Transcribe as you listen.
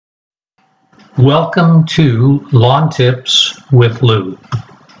Welcome to Lawn Tips with Lou.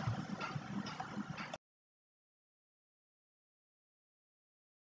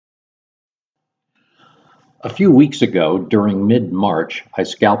 A few weeks ago, during mid-March, I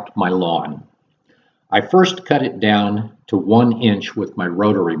scalped my lawn. I first cut it down to 1 inch with my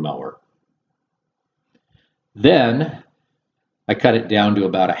rotary mower. Then I cut it down to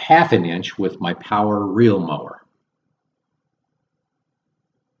about 1/2 inch with my power reel mower.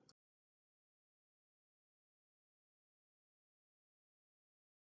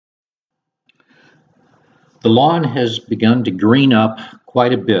 The lawn has begun to green up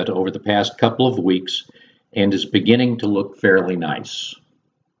quite a bit over the past couple of weeks and is beginning to look fairly nice.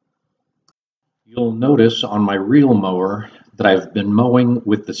 You'll notice on my reel mower that I've been mowing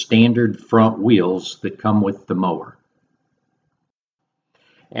with the standard front wheels that come with the mower.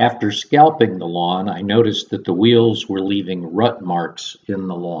 After scalping the lawn, I noticed that the wheels were leaving rut marks in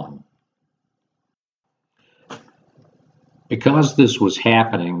the lawn. Because this was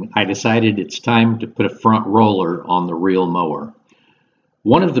happening, I decided it's time to put a front roller on the reel mower.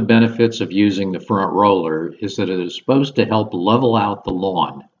 One of the benefits of using the front roller is that it is supposed to help level out the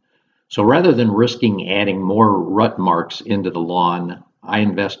lawn. So rather than risking adding more rut marks into the lawn, I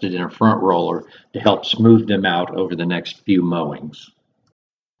invested in a front roller to help smooth them out over the next few mowings.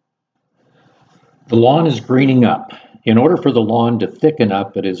 The lawn is greening up. In order for the lawn to thicken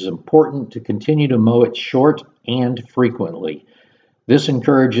up, it is important to continue to mow it short and frequently. This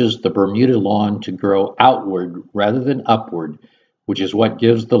encourages the Bermuda lawn to grow outward rather than upward, which is what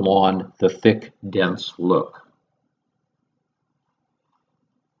gives the lawn the thick, dense look.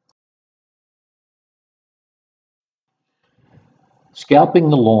 Scalping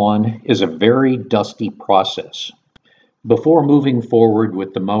the lawn is a very dusty process. Before moving forward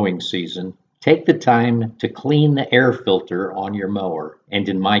with the mowing season, take the time to clean the air filter on your mower, and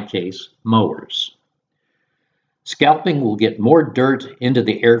in my case, mowers. Scalping will get more dirt into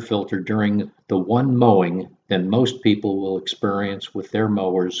the air filter during the one mowing than most people will experience with their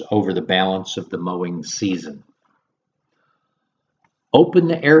mowers over the balance of the mowing season. Open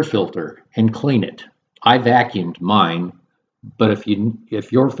the air filter and clean it. I vacuumed mine, but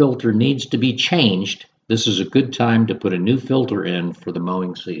if your filter needs to be changed, this is a good time to put a new filter in for the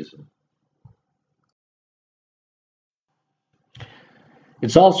mowing season.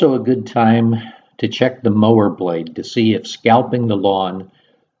 It's also a good time to check the mower blade to see if scalping the lawn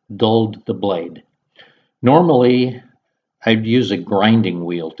dulled the blade. Normally, I'd use a grinding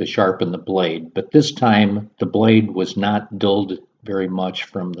wheel to sharpen the blade, but this time the blade was not dulled very much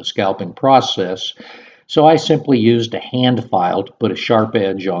from the scalping process, so I simply used a hand file to put a sharp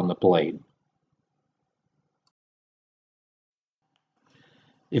edge on the blade.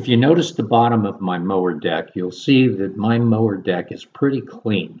 If you notice the bottom of my mower deck, you'll see that my mower deck is pretty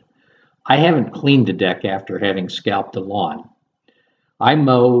clean. I haven't cleaned the deck after having scalped the lawn. I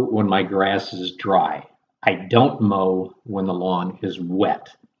mow when my grass is dry. I don't mow when the lawn is wet.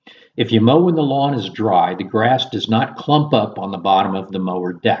 If you mow when the lawn is dry, the grass does not clump up on the bottom of the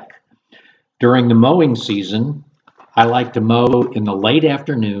mower deck. During the mowing season, I like to mow in the late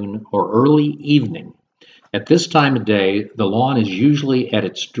afternoon or early evening. At this time of day, the lawn is usually at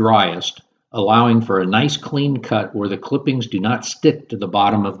its driest, allowing for a nice clean cut where the clippings do not stick to the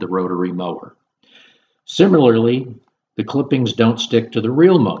bottom of the rotary mower. Similarly, the clippings don't stick to the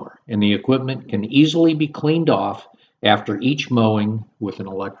reel mower, and the equipment can easily be cleaned off after each mowing with an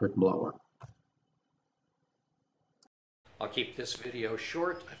electric blower. I'll keep this video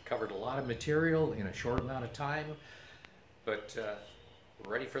short. I've covered a lot of material in a short amount of time, but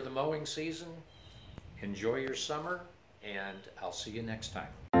we're ready for the mowing season. Enjoy your summer, and I'll see you next time.